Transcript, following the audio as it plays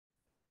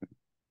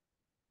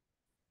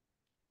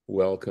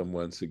Welcome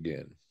once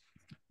again.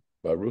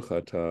 Baruch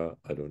atah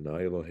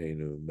Adonai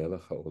Eloheinu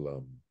melech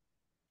haolam,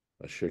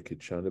 asher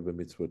kitshanu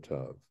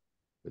b'mitzvotav,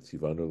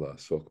 v'tzivanu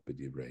la'asok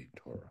b'divrei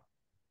Torah.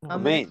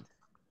 Amen.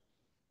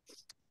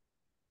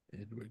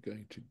 And we're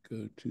going to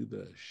go to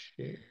the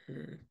share.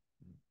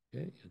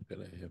 Okay, I'm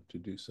going to have to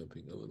do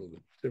something a little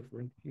bit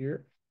different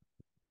here.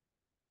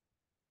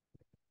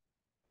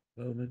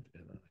 Moment,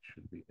 and I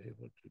should be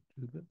able to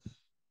do this.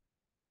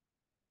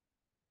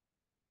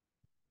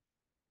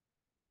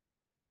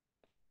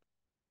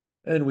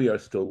 And we are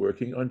still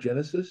working on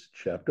Genesis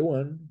chapter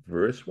 1,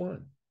 verse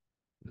 1.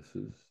 This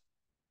is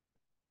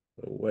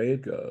the way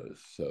it goes.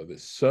 So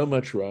there's so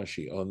much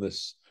Rashi on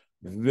this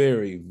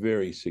very,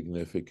 very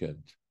significant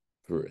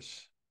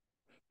verse.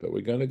 But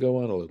we're going to go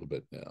on a little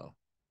bit now.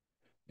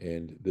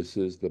 And this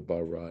is the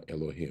Bara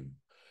Elohim.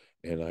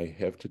 And I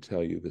have to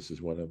tell you, this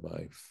is one of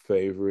my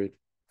favorite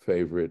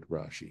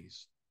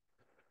Rashis.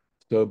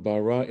 So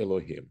Bara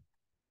Elohim.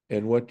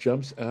 And what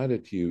jumps out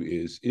at you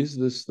is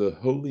this the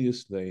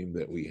holiest name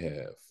that we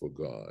have for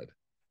God?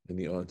 And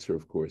the answer,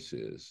 of course,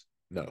 is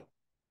no.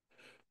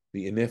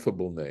 The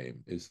ineffable name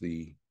is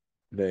the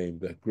name,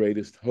 the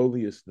greatest,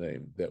 holiest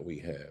name that we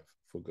have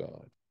for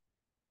God.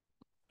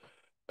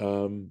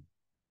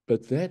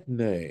 But that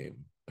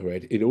name,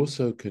 right, it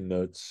also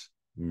connotes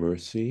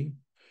mercy.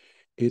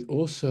 It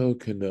also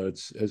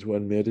connotes, as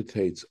one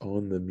meditates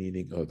on the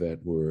meaning of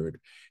that word,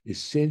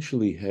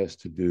 essentially has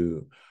to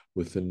do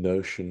with the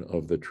notion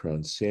of the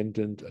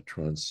transcendent, a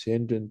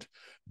transcendent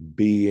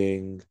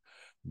being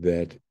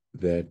that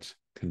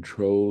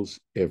controls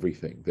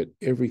everything, that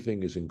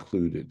everything is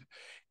included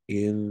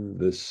in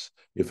this,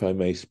 if I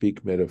may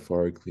speak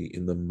metaphorically,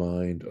 in the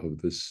mind of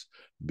this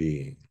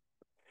being.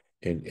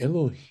 And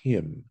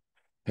Elohim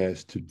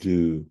has to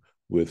do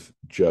with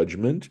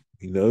judgment.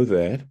 We know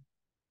that,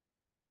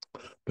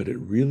 but it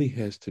really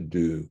has to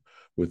do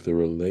with the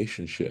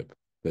relationship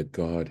that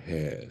God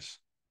has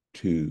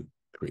to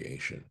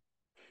creation.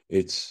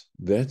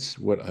 That's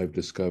what I've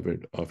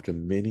discovered after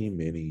many,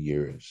 many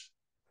years.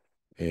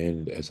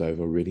 And as I've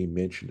already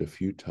mentioned a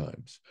few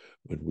times,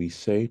 when we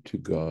say to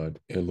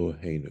God,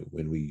 Eloheinu,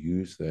 when we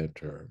use that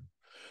term,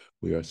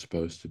 we are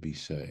supposed to be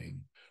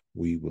saying,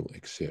 we will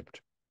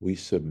accept, we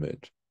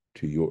submit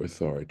to your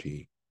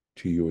authority,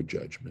 to your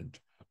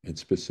judgment, and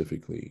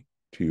specifically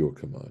to your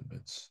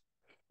commandments.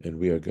 And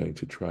we are going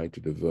to try to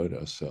devote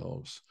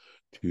ourselves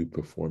to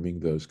performing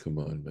those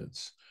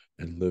commandments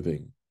and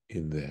living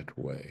in that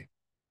way.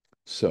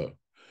 So,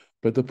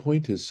 but the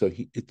point is,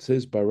 it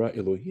says bara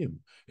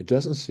Elohim. It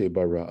doesn't say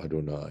bara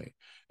Adonai.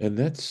 And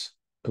that's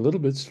a little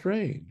bit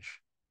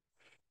strange.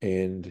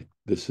 And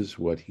this is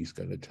what he's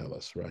going to tell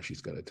us.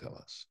 Rashi's going to tell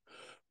us.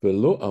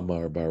 Velo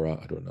amar bara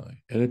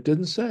Adonai. And it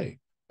didn't say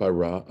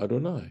bara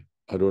Adonai.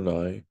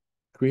 Adonai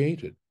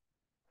created.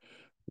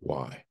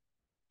 Why?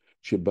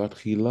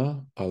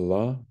 Shebatchila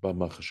Allah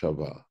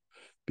b'machshava.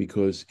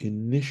 Because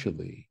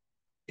initially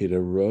it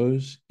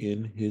arose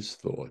in his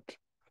thought,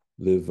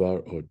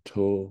 levar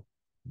oto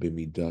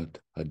b'midat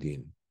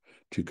hadin,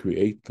 to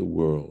create the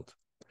world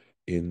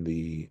in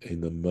the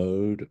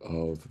mode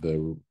of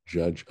the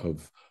judge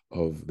of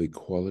the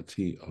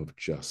quality of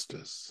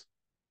justice.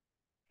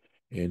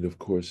 And of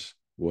course,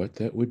 what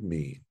that would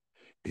mean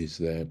is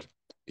that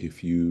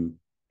if you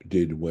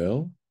did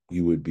well,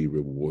 you would be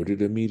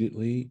rewarded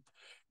immediately.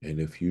 And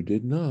if you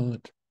did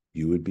not,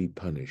 you would be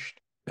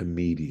punished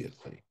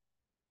immediately.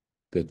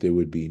 That there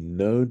would be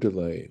no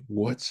delay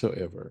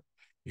whatsoever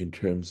in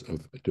terms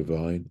of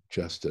divine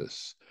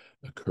justice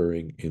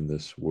occurring in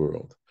this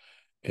world.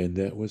 And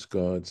that was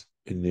God's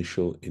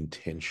initial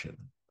intention,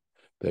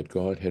 that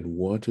God had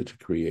wanted to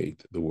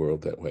create the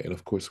world that way. And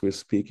of course, we're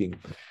speaking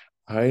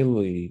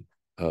highly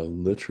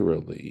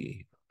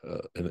literally,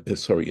 in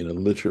a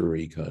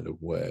literary kind of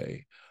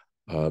way,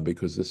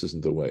 because this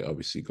isn't the way,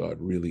 obviously, God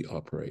really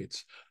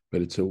operates,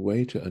 but it's a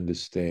way to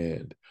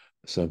understand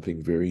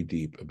something very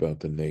deep about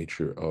the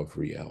nature of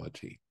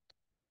reality.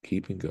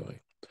 Keeping going.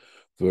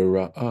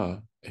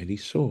 V'ra'ah, and he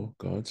saw,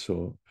 God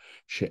saw,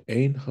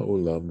 she'ein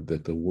ha'olam,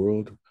 that the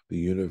world, the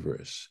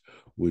universe,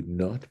 would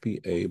not be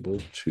able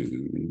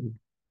to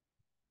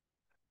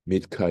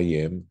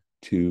mitkayem,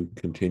 to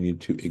continue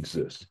to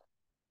exist.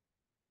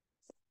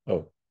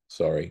 Oh,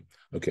 sorry.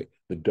 Okay,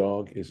 the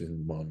dog is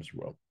in mom's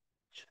room.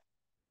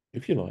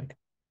 If you like.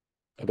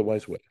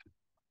 Otherwise, wait.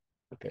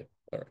 Okay,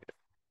 all right.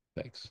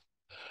 Thanks.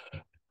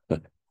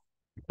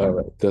 All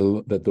right,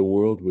 that the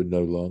world would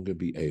no longer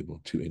be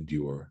able to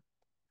endure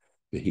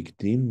the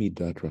hikdim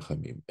midat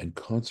rachamim, and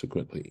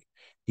consequently,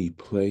 he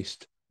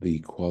placed the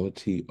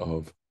quality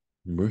of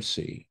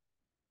mercy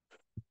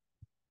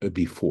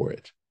before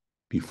it,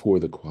 before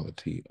the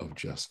quality of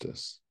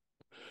justice.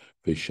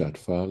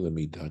 Vishatfa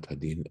lemidat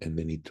hadin, and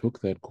then he took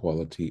that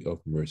quality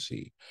of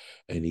mercy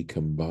and he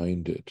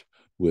combined it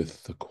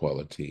with the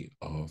quality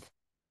of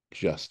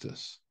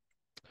justice.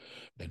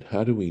 And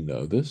how do we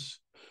know this?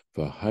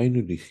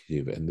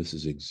 And this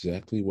is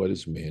exactly what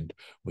is meant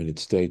when it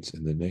states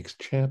in the next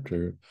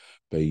chapter,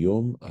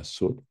 Bayom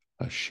Asot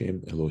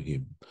Hashem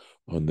Elohim,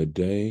 on the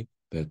day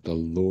that the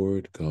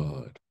Lord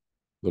God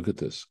Look at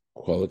this.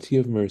 Quality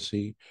of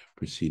mercy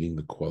preceding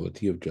the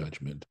quality of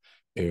judgment.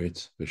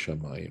 Eretz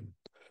v'shamayim.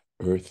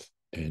 Earth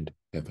and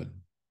heaven.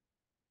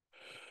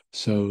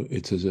 So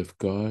it's as if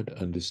God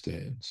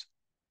understands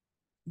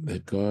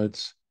that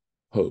God's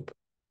hope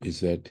is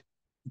that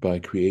by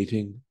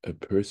creating a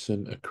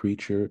person, a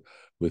creature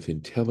with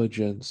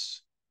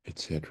intelligence,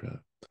 etc.,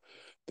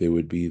 there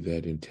would be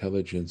that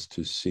intelligence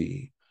to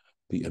see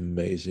the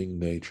amazing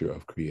nature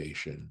of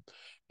creation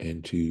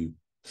and to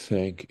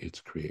thank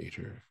its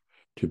creator,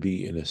 to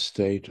be in a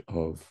state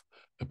of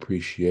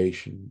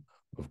appreciation,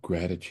 of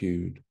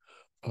gratitude,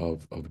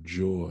 of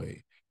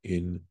joy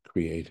in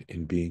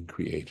being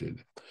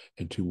created,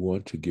 and to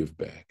want to give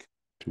back,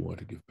 to want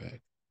to give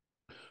back.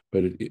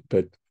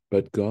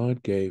 But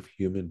God gave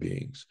human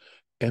beings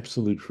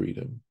absolute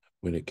freedom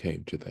when it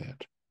came to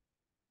that.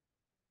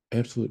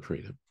 Absolute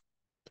freedom.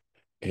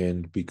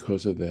 And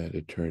because of that,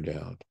 it turned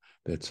out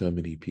that so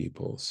many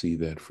people see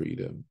that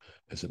freedom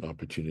as an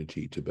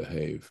opportunity to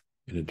behave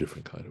in a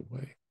different kind of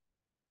way.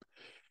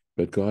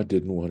 But God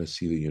didn't want to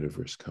see the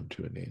universe come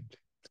to an end.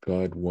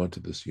 God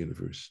wanted this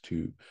universe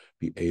to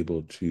be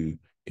able to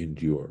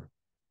endure.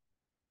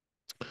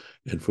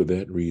 And for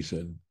that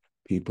reason,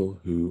 people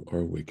who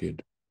are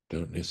wicked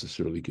don't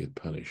necessarily get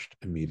punished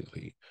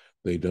immediately.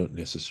 They don't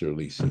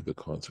necessarily see the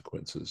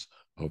consequences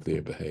of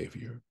their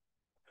behavior.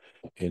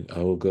 And I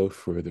will go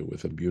further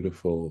with a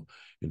beautiful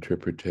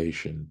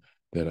interpretation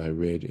that I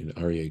read in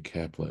Aryeh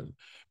Kaplan,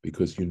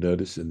 because you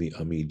notice in the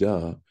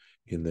Amidah,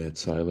 in that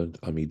silent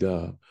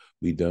Amidah,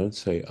 we don't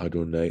say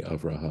Adonai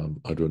Avraham,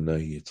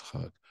 Adonai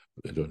Yitzchak,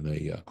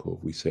 Adonai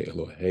Yaakov. We say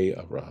Elohei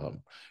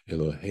Avraham,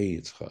 Elohei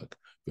Yitzchak,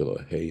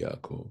 Elohei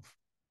Yaakov.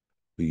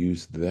 We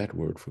use that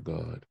word for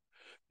God.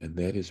 And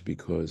that is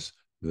because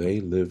they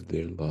lived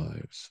their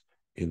lives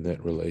in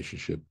that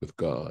relationship with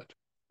God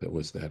that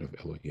was that of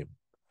Elohim.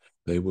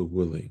 They were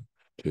willing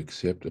to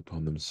accept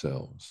upon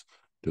themselves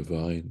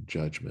divine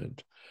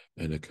judgment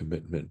and a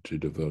commitment to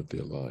devote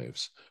their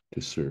lives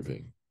to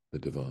serving the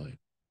divine.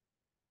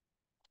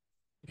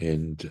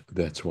 And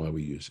that's why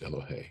we use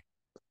Elohei.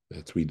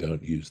 We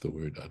don't use the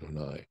word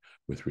Adonai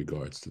with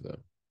regards to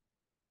them.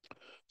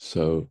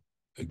 So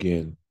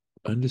again,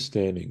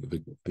 understanding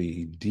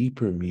the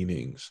deeper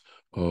meanings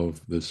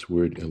of this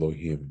word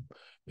Elohim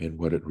and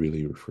what it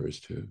really refers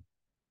to.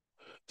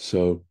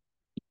 So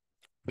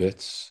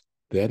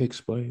that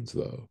explains,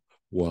 though,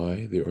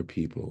 why there are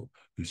people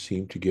who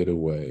seem to get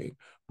away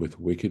with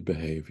wicked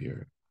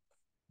behavior.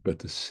 But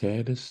the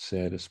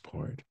saddest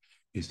part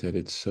is that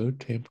it's so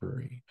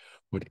temporary.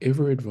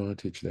 Whatever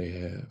advantage they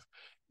have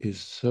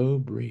is so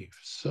brief,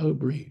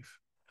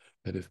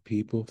 that if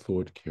people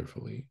thought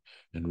carefully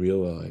and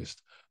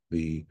realized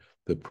the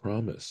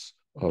promise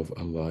of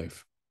a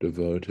life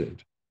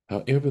devoted,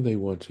 however they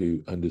want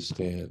to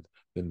understand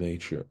the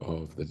nature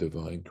of the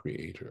divine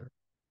creator,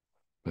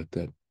 but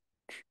that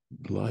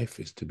life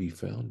is to be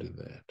found in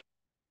that.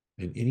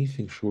 And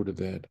anything short of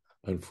that,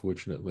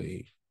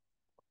 unfortunately,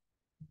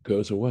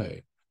 goes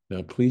away.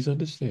 Now, please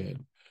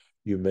understand,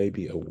 you may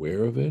be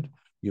aware of it.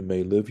 You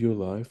may live your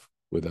life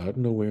without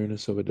an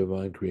awareness of a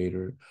divine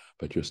creator,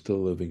 but you're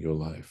still living your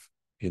life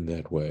in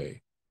that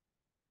way,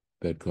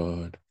 that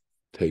God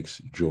takes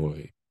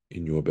joy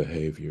in your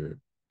behavior,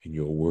 in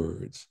your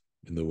words,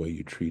 in the way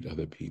you treat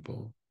other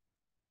people.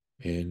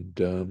 And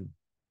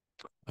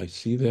I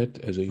see that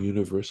as a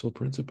universal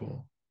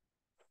principle.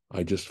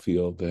 I just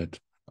feel that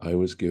I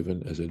was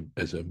given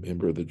as a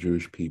member of the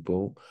Jewish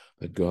people,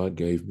 that God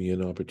gave me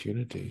an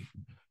opportunity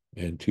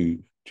and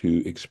to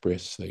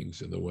express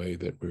things in the way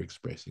that we're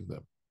expressing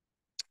them.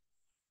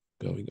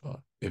 Going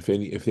on. If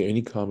there are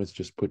any comments,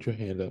 just put your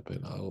hand up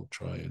and I'll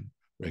try and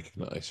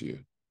recognize you.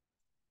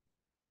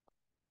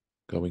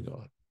 Going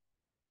on.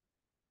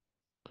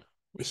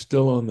 We're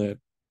still on that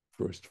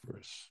first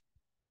verse.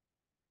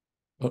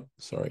 Oh,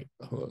 sorry.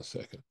 Hold on a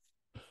second.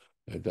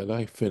 Did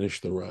I finish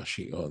the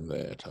Rashi on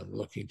that? I'm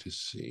looking to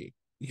see.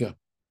 Yeah.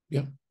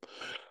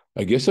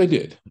 I guess I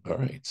did. All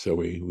right. So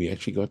we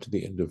actually got to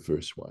the end of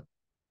verse 1.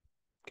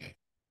 Okay.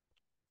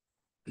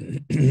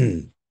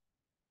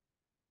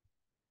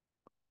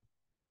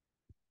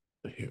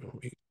 Here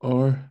we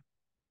are.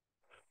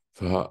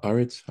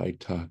 Va'aretz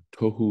haita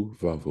tohu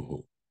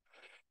vavuhu.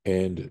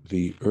 And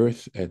the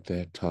earth at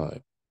that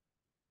time,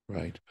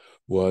 right,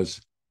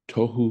 was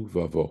tohu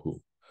vavohu.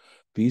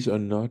 These are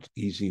not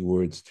easy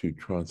words to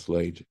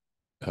translate,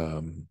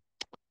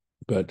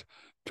 but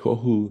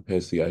tohu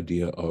has the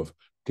idea of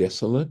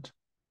desolate,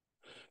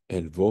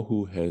 and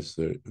vohu has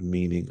the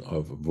meaning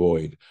of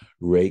void.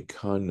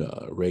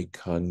 Rekanya,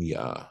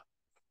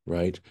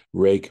 right?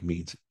 Rek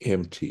means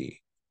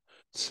empty.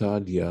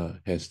 Sadya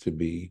has to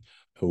be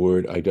a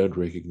word, I don't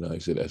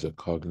recognize it as a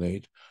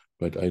cognate,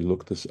 but I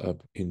looked this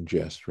up in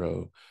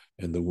Jastro,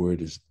 and the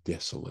word is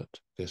desolate.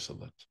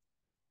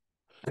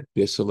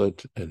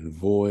 Desolate and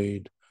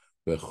void,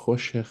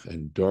 v'choshech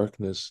and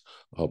darkness,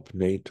 al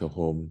pnei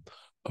tehom,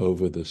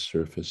 over the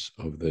surface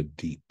of the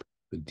deep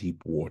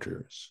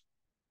waters.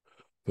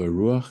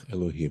 V'ruach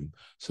Elohim.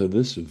 So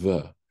this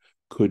v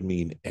could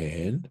mean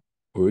and,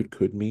 or it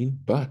could mean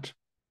but,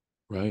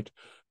 right?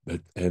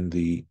 And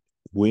the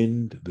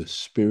wind, the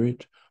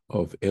spirit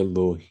of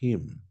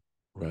Elohim,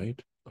 right?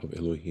 Of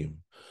Elohim,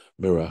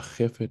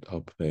 merachefet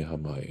al pnei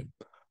hamayim,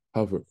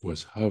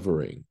 was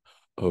hovering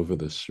over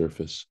the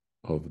surface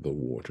of the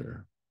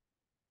water.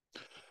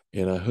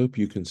 And I hope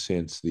you can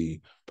sense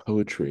the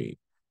poetry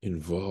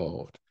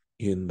involved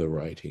in the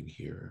writing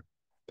here,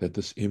 that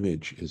this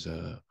image is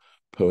a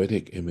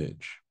poetic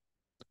image,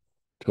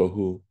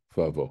 tohu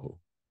vavohu.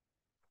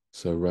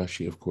 So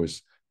Rashi, of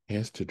course,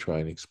 has to try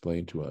and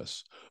explain to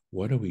us,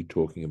 what are we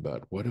talking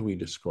about? What are we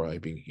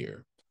describing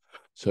here?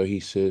 So he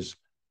says,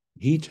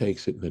 he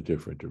takes it in a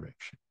different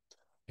direction.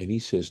 And he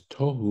says,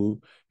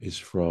 tohu is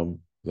from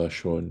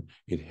Lashon.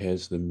 It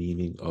has the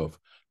meaning of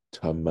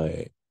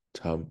tameh,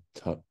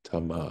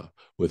 tama,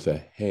 with a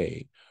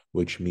hey,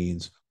 which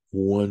means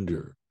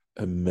wonder,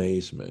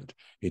 amazement.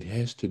 It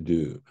has to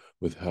do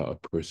with how a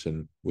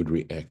person would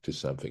react to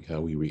something,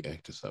 how we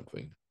react to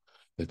something.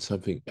 That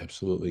something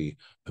absolutely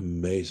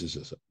amazes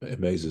us.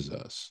 Amazes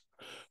us.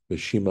 The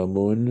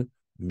shimamun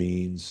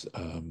means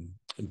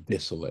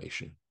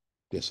desolation,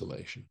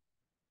 desolation.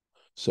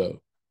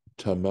 So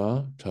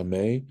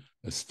tame,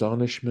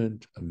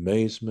 astonishment,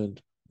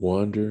 amazement,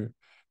 wonder.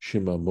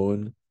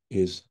 Shimamun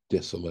is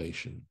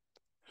desolation.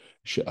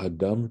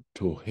 She'adam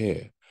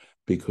tohe,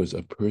 because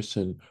a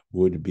person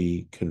would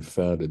be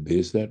confounded.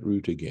 There's that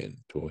root again,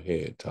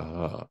 tohe,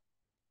 taha.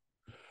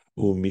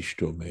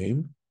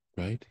 Umishtomem,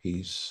 right?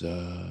 He's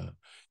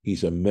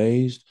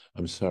amazed.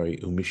 I'm sorry,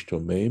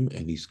 umishtomem,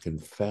 and he's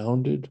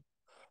confounded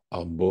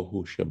al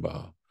bohu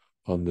shaba,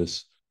 on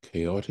this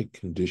chaotic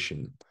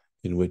condition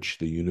in which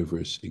the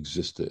universe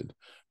existed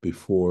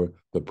before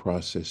the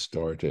process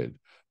started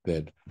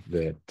that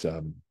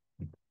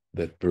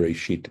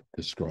Bereshit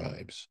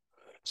describes.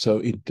 So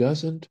it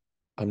doesn't.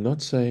 I'm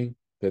not saying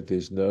that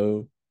there's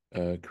no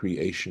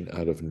creation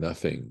out of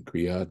nothing,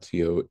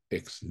 creatio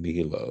ex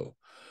nihilo,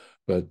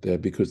 but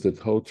because the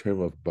whole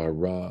term of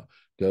bara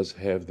does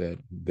have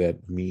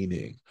that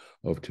meaning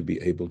of to be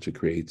able to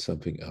create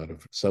something out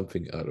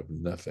of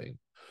nothing.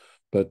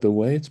 But the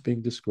way it's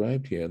being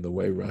described here and the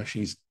way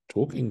Rashi's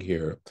talking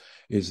here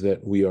is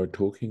that we are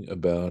talking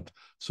about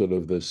sort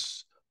of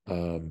this,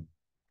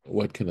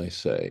 what can I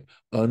say,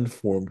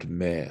 unformed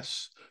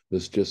mass,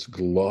 this just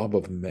glob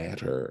of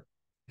matter.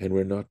 And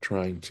we're not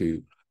trying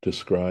to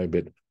describe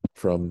it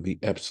from the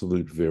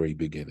absolute very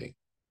beginning.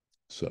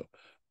 So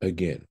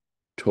again,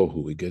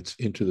 tohu, he gets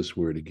into this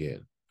word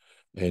again.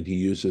 And he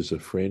uses a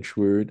French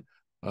word,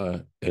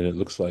 and it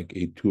looks like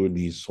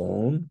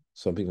étourdissant,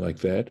 something like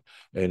that,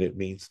 and it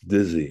means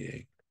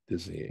dizzying,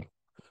 dizzying,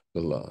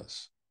 the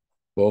laws.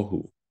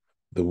 Bohu,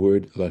 the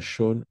word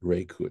lashon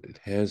rekud, it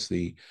has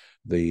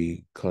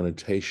the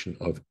connotation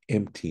of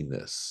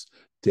emptiness,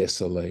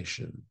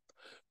 desolation.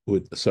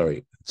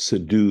 Sorry,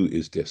 sadu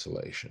is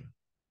desolation.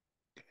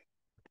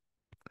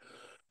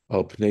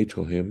 Al pnei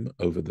tohim,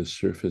 over the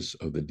surface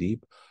of the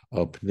deep,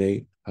 al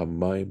pnei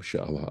hamayim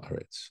she'al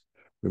haaretz.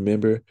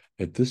 Remember,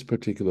 at this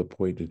particular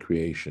point in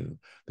creation,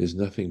 there's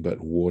nothing but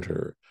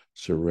water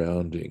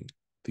surrounding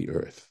the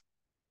earth,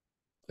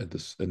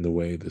 in the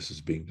way this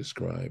is being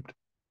described.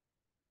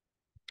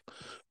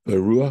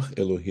 Ruach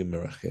Elohim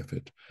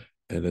merachefet,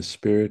 and a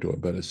spirit,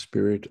 but a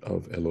spirit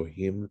of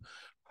Elohim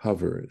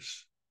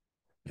hovers,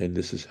 and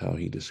this is how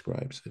he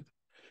describes it.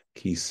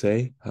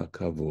 Kisei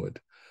hakavod,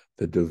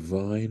 the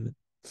divine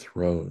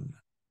throne.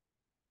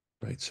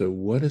 Right. So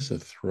what does a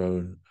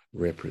throne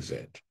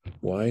represent?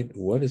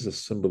 What is the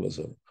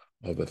symbolism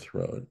of a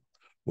throne?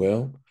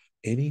 Well,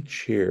 any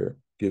chair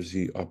gives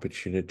you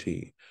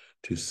opportunity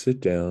to sit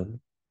down,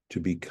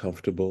 to be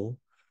comfortable,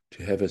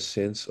 to have a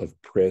sense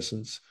of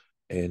presence.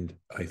 And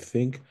I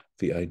think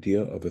the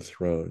idea of a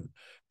throne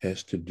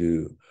has to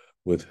do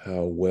with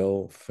how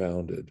well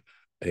founded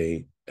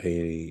a,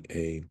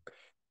 a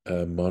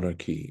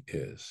monarchy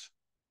is,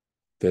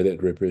 that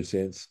it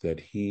represents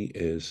that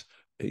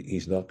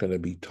he's not going to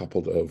be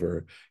toppled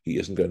over. He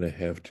isn't going to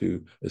have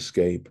to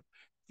escape.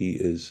 He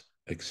is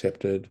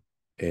accepted,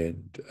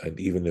 and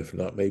even if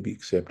not maybe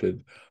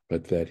accepted,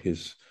 but that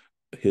his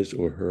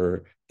or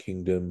her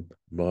kingdom,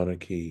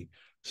 monarchy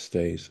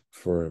stays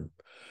firm.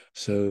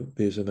 So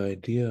there's an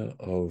idea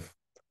of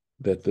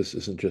that this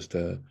isn't just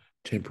a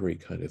temporary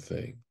kind of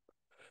thing,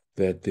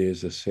 that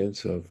there's a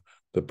sense of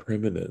the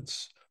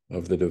permanence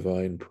of the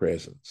divine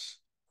presence.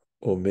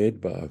 Omed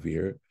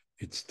ba'avir,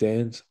 it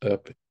stands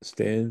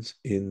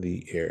in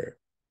the air,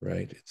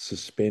 right? It's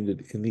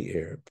suspended in the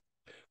air.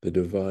 The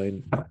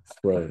divine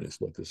throne is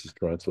what this is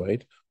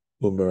translated.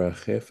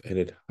 Umarachef, and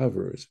it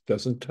hovers, it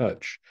doesn't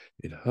touch,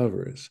 it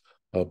hovers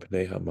al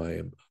pnei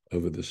hamayim,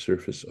 over the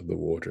surface of the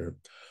water.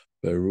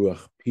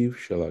 Beruach piv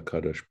shel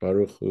HaKadosh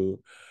Baruch Hu,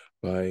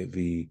 by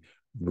the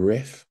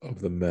breath of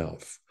the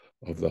mouth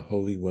of the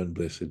Holy One,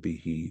 blessed be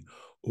He,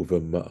 over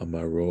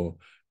Ma'amaro,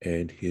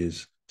 and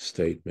his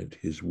statement,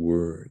 his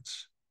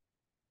words.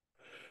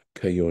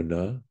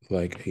 Kayona,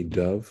 like a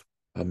dove,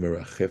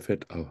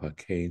 Amerachefet al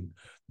Hakain,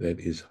 that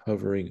is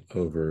hovering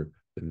over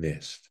the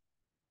nest.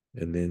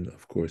 And then,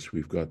 of course,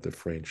 we've got the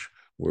French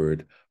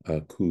word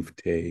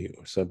couvre,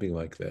 or something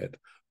like that,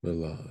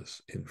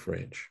 Melaz in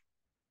French.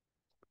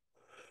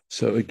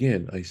 So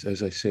again,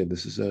 as I said,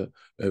 this is a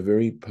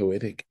very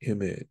poetic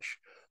image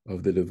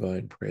of the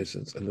divine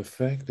presence. And the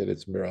fact that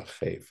it's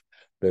merachef,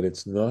 that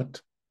it's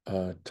not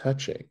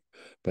touching,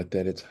 but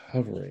that it's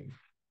hovering,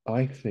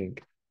 I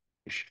think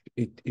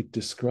it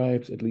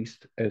describes, at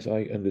least as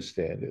I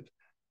understand it,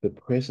 the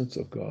presence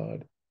of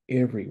God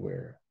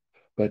everywhere,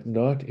 but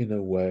not in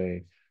a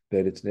way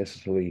that it's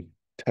necessarily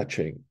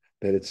touching,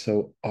 that it's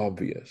so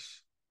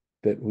obvious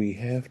that we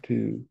have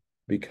to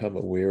become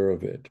aware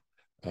of it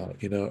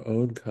in our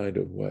own kind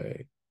of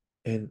way.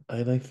 And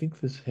I think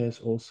this has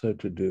also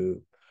to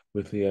do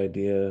with the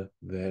idea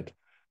that,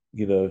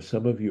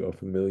 some of you are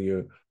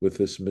familiar with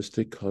this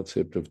mystic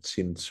concept of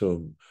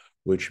tzimtzum,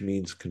 which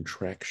means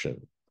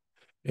contraction.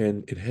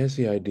 And it has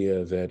the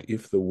idea that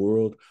if the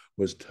world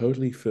was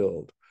totally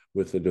filled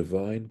with the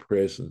divine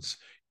presence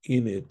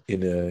in it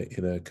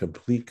in a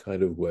complete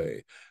kind of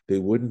way, there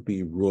wouldn't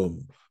be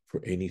room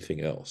for anything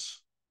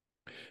else.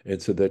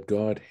 And so that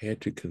God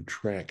had to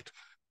contract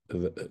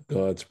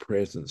God's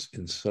presence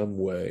in some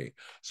way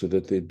so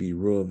that there'd be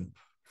room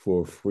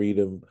for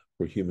freedom,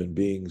 for human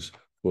beings,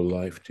 for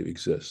life to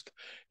exist.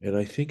 And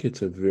I think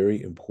it's a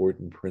very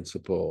important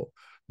principle,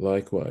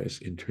 likewise,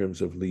 in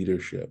terms of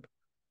leadership,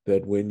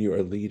 that when you're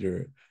a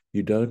leader,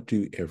 you don't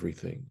do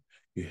everything.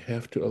 You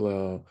have to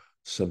allow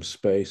some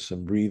space,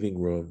 some breathing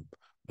room,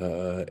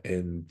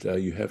 and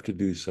you have to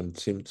do some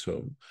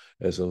tzimtzum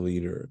as a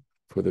leader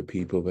for the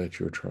people that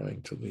you're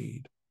trying to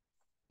lead.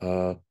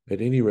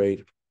 At any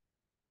rate,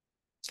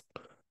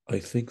 I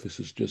think this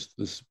is just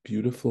this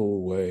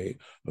beautiful way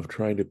of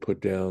trying to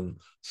put down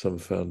some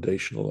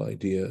foundational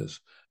ideas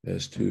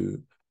as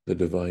to the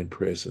divine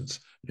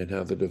presence and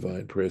how the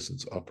divine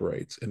presence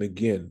operates. And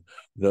again,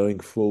 knowing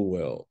full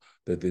well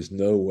that there's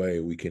no way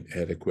we can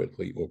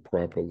adequately or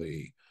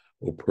properly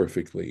or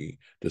perfectly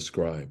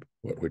describe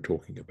what we're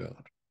talking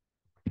about.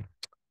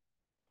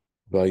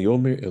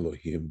 Vayomer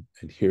Elohim,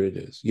 and here it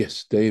is.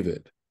 Yes,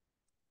 David.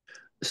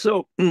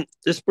 So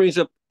this brings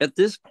up at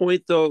this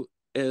point, though,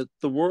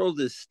 the world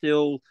is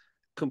still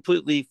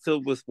completely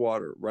filled with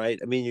water, right?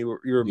 I mean, you were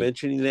Yeah.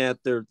 mentioning that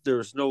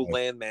there's no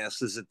land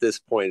masses at this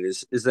point.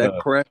 Is that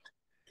No, correct?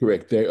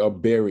 correct. They are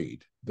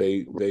buried.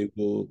 They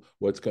will.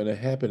 What's going to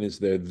happen is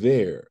they're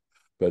there,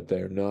 but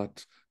they're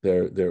not.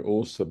 They're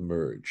all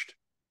submerged.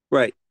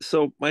 Right.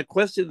 So my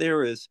question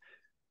there is,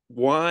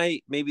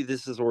 why, maybe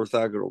this is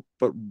orthogonal,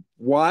 but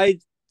why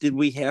did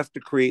we have to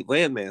create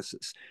land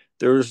masses?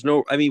 There is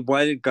no, I mean,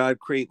 why did God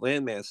create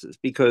land masses?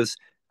 Because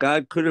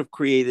God could have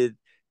created,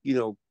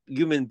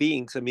 human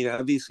beings. I mean,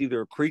 obviously there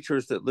are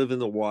creatures that live in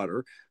the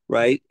water,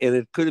 right? And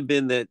it could have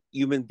been that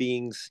human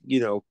beings,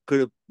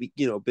 could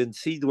have, been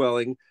sea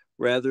dwelling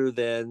rather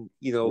than,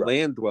 Right.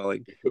 land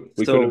dwelling. We could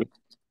have So been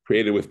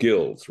created with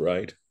gills,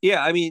 right?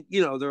 yeah, I mean,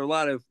 there are a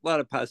lot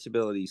of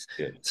possibilities.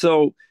 Yes.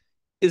 So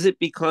is it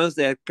because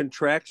that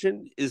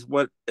contraction is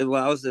what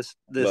allows this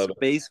Love it.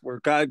 space where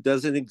God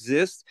doesn't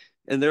exist,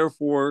 and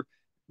therefore,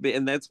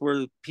 and that's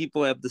where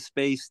people have the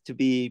space to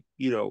be,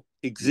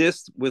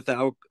 exist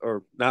without,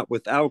 or not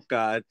without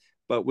God,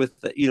 but with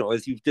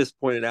as you've just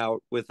pointed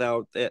out,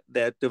 without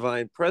that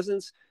divine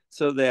presence,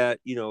 so that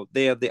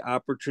they have the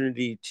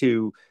opportunity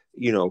to,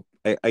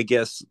 I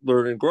guess,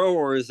 learn and grow.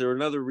 Or is there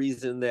another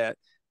reason that.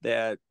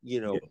 Yes.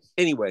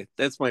 Anyway,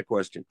 that's my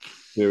question.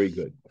 Very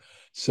good.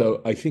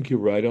 So I think you're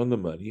right on the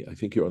money. I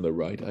think you're on the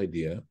right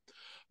idea.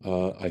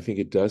 I think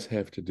it does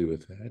have to do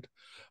with that.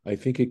 I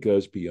think it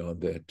goes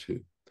beyond that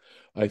too.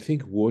 I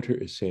think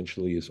water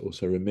essentially is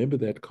also, remember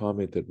that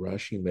comment that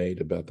Rashi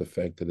made about the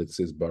fact that it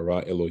says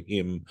bara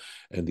Elohim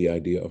and the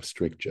idea of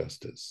strict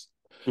justice.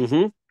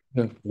 Mm-hmm.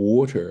 Now,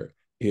 water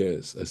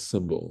is a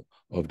symbol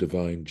of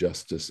divine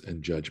justice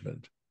and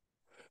judgment.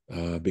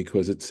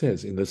 Because it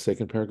says in the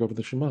second paragraph of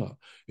the Shema,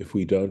 if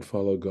we don't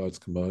follow God's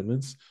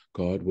commandments,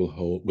 God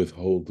will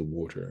withhold the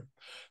water.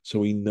 So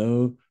we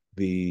know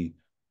the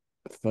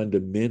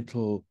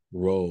fundamental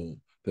role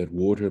that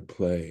water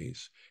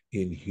plays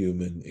in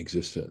human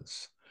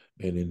existence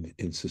and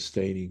in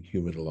sustaining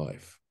human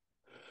life.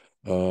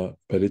 But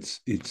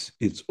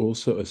it's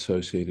also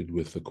associated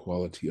with the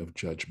quality of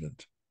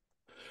judgment.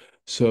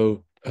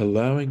 So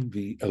allowing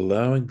the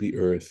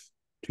earth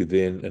to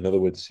then, in other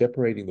words,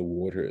 separating the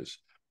waters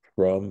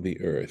from the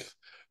earth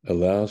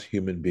allows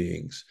human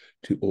beings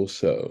to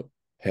also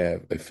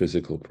have a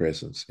physical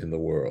presence in the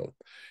world.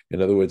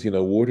 In other words,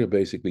 water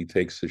basically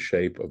takes the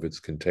shape of its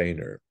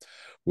container,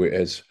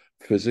 whereas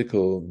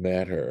physical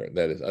matter,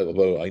 that is,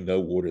 although I know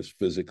water is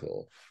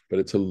physical, but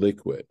it's a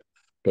liquid,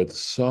 but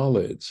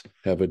solids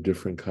have a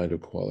different kind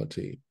of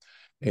quality.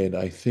 And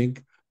I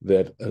think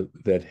that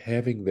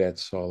having that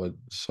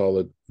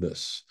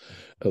solidness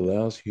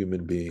allows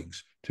human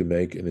beings to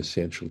make an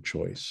essential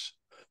choice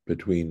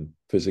between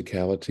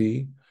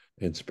physicality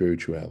and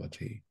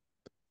spirituality,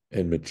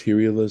 and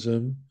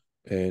materialism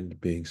and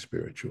being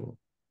spiritual.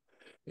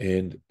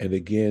 And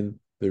again,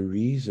 the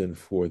reason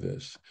for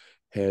this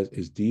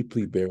is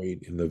deeply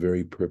buried in the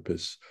very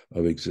purpose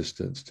of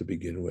existence to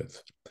begin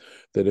with.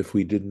 That if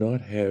we did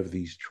not have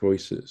these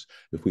choices,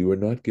 if we were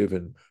not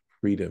given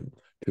freedom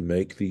to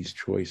make these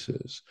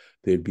choices,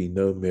 there'd be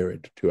no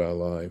merit to our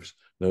lives,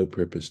 no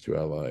purpose to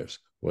our lives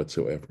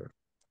whatsoever,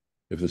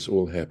 if this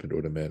all happened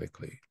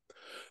automatically.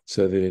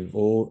 So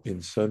that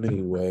in so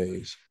many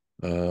ways,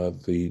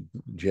 the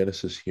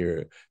Genesis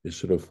here is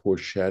sort of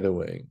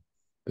foreshadowing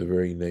the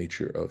very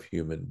nature of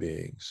human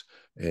beings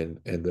and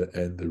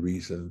the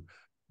reason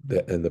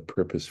that and the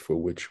purpose for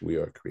which we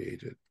are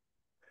created.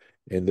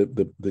 And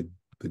the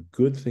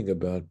good thing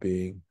about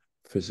being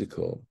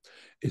physical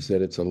is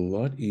that it's a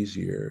lot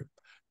easier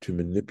to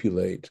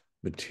manipulate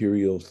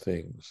material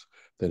things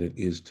than it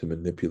is to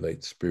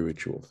manipulate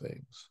spiritual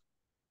things.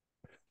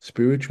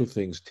 Spiritual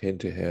things tend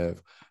to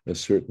have a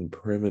certain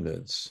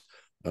permanence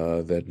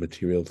that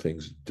material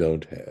things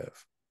don't have.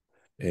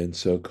 And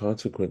so,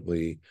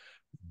 consequently,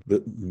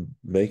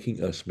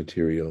 making us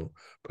material,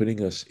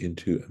 putting us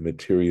into a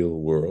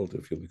material world,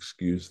 if you'll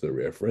excuse the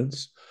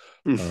reference,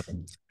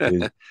 um,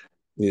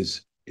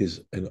 is,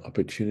 is an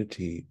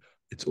opportunity.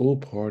 It's all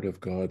part of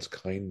God's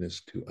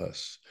kindness to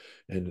us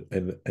and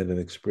an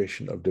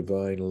expression of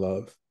divine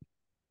love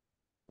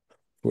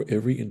for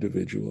every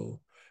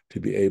individual to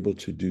be able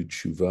to do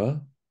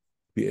tshuva,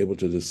 be able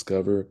to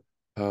discover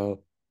how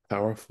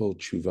powerful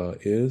tshuva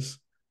is,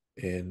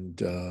 and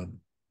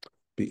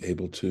be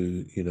able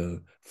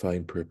to,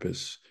 find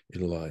purpose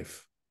in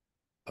life.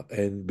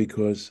 And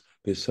because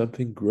there's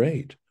something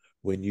great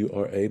when you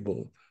are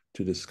able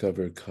to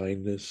discover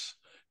kindness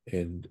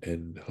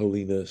and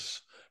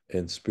holiness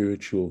and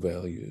spiritual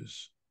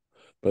values,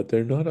 but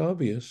they're not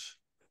obvious.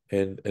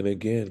 And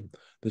again,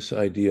 this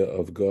idea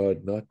of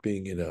God not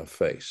being in our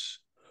face,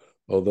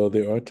 although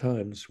there are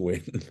times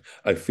when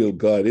I feel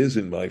God is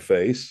in my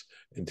face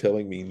and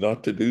telling me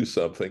not to do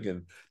something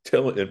and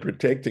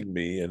protecting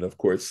me. And of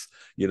course,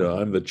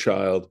 I'm the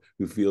child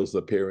who feels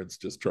the parents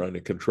just trying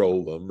to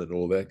control them and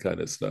all that kind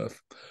of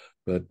stuff.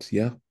 But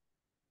yeah,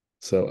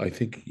 so I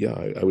think, yeah,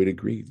 I would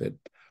agree that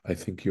I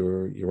think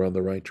you're on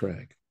the right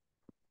track.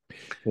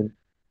 And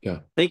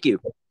yeah, Thank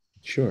you.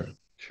 sure,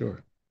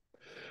 sure.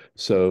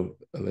 So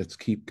let's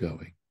keep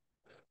going.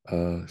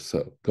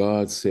 So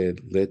God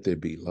said, "Let there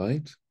be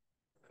light."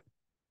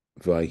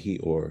 Vayhi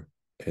or,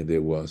 and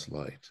there was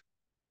light.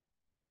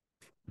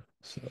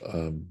 So,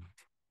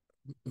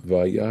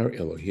 Vayar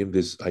Elohim,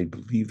 this, I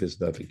believe there's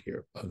nothing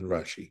here on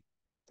Rashi.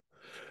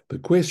 The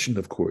question,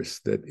 of course,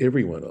 that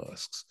everyone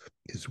asks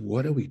is,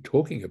 what are we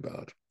talking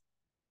about?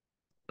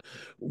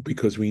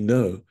 Because we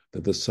know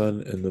that the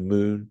sun and the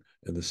moon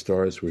and the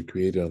stars were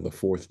created on the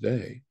fourth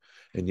day,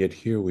 and yet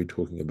here we're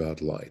talking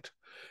about light.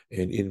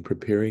 And in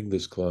preparing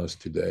this class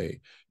today,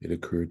 it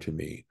occurred to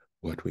me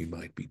what we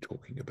might be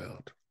talking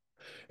about.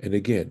 And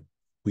again,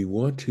 we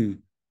want to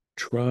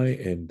try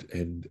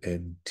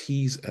and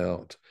tease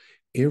out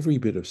every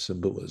bit of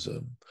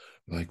symbolism,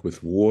 like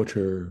with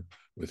water,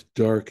 with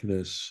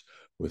darkness,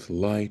 with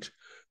light,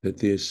 that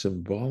there's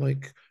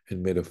symbolic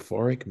and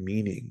metaphoric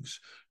meanings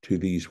to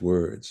these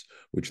words,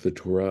 which the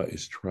Torah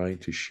is trying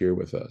to share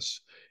with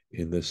us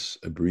in this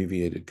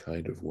abbreviated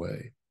kind of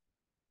way.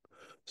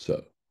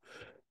 So,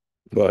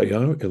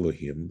 Vayar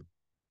Elohim,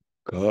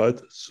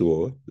 God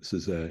saw, this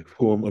is a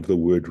form of the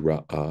word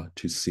ra'ah,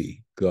 to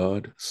see.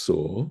 God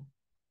saw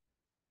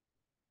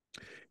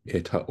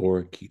et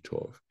haor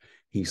kitov.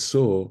 He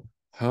saw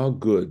how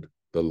good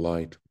the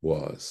light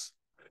was.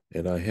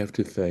 And I have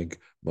to thank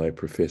my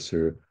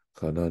professor,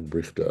 Hanan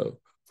Brichto,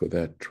 for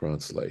that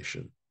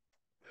translation,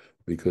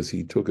 because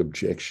he took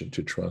objection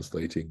to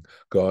translating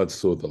God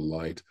saw the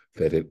light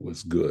that it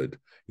was good.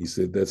 He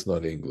said that's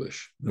not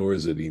English, nor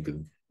is it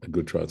even a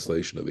good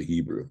translation of the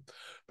Hebrew.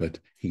 But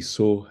he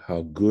saw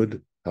how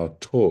good, how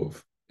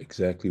tov,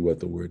 exactly what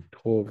the word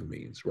tov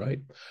means, right?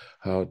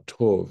 How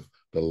tov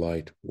the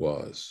light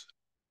was.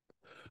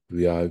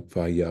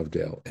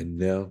 Vayavdel. And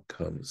now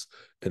comes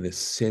an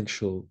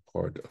essential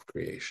part of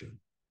creation.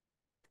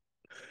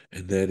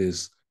 And that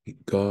is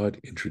God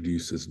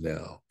introduces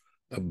now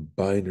a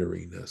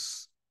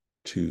binariness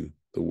to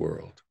the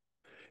world.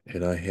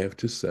 And I have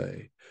to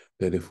say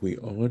that if we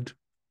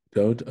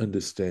don't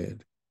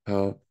understand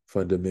how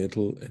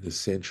fundamental and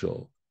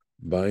essential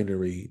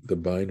the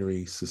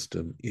binary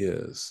system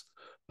is,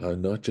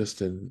 not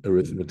just in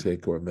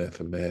arithmetic or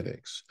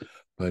mathematics,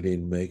 but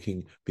in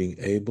being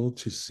able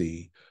to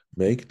see,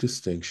 make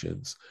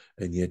distinctions,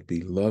 and yet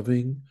be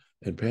loving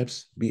and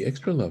perhaps be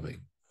extra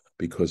loving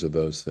because of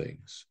those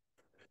things,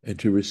 and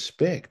to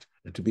respect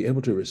and to be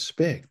able to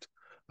respect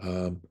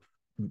um,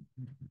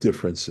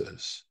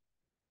 differences.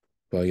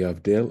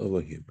 Vayavdel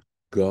Elohim,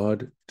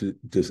 God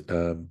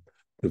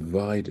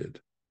divided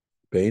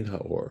Bein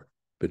Haor,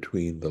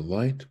 between the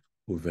light,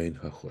 Uvein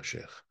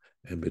HaChoshech,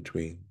 and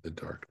between the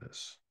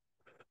darkness.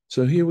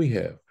 So here we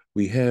are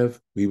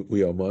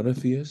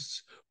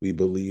monotheists. We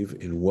believe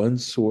in one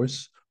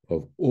source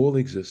of all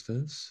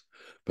existence,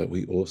 but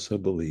we also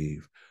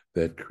believe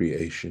that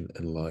creation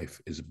and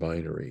life is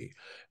binary.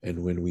 And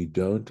when we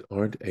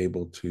aren't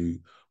able to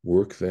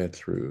work that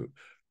through,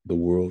 the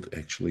world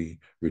actually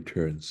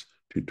returns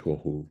to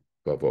tohu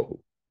vavohu.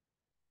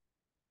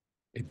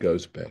 It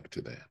goes back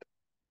to that.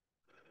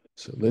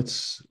 So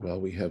let's, while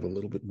we have a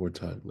little bit more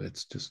time,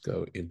 let's just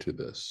go into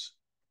this.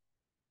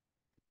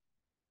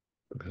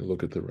 We're going to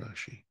look at the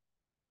Rashi.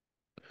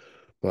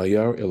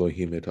 Vayar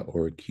Elohim et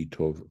haor ki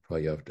tov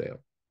vayavdel.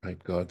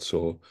 Right? God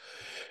saw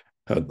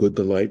how good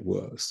the light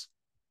was,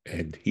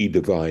 and he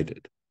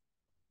divided.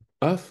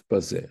 Af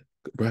bazeh.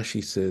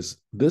 Rashi says,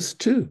 this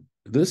too.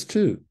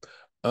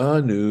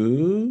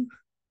 Anu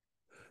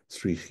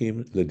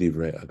tzrichim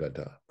ledivrei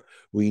agada.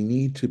 We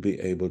need to be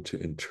able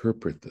to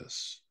interpret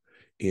this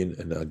in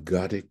an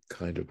agadic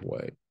kind of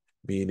way,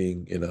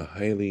 meaning in a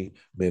highly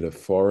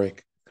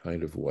metaphoric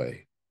kind of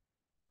way.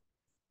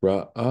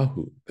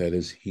 Ra'ahu, that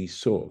is, he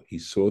saw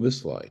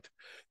this light,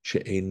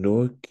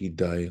 she'eno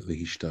kidai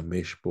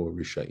lihishtamesh bo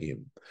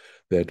rishayim,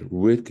 that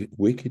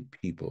wicked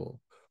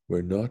people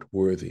were not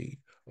worthy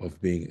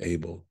of being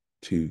able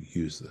to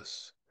use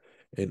this.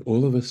 And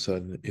all of a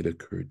sudden it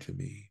occurred to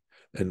me,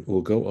 and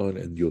we'll go on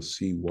and you'll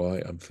see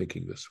why I'm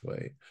thinking this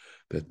way,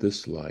 that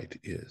this light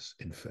is,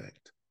 in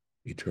fact,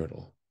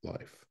 eternal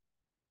life,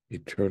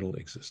 eternal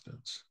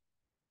existence.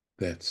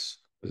 That's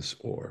this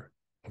or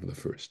of the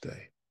first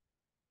day.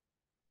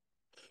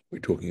 We're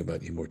talking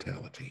about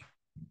immortality.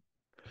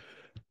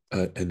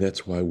 And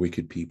that's why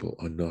wicked people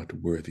are not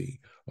worthy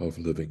of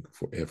living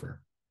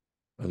forever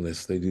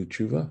unless they do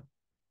tshuva.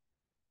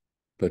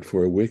 But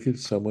for a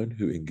wicked, someone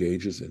who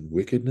engages in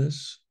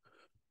wickedness,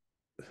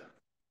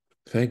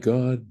 thank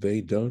God they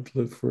don't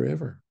live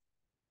forever.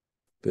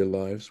 Their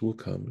lives will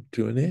come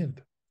to an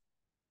end.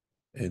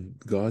 And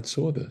God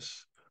saw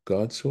this.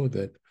 God saw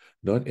that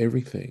not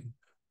everything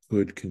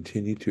could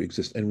continue to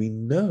exist. And we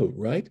know,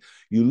 right?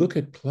 You look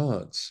at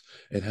plants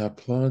and how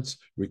plants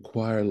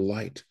require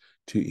light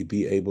to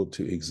be able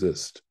to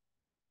exist.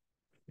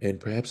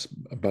 And perhaps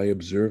by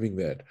observing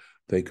that,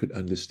 they could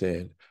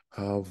understand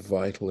how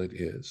vital it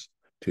is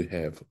to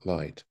have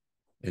light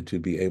and to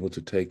be able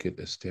to take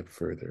it a step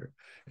further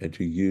and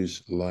to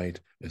use light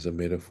as a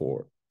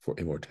metaphor for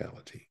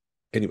immortality.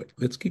 Anyway,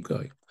 let's keep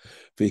going.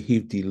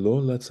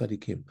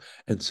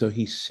 And so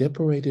he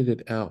separated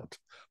it out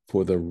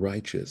for the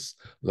righteous,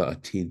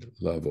 la'atid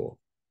lavo,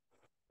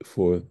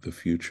 for the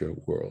future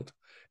world.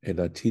 And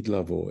atid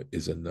lavo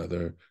is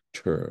another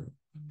term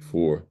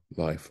for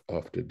life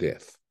after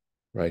death,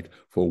 right?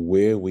 For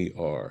where we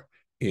are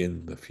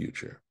in the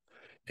future.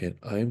 And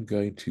I'm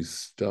going to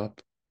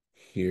stop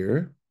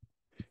here,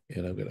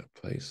 and I'm going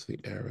to place the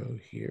arrow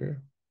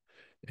here.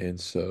 And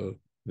so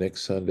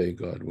next Sunday,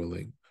 God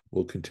willing,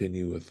 we'll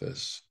continue with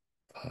this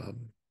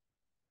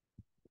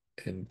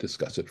and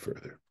discuss it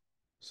further.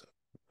 So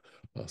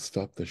I'll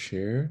stop the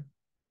share,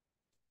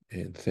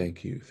 and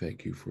thank you for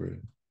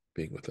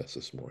being with us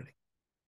this morning.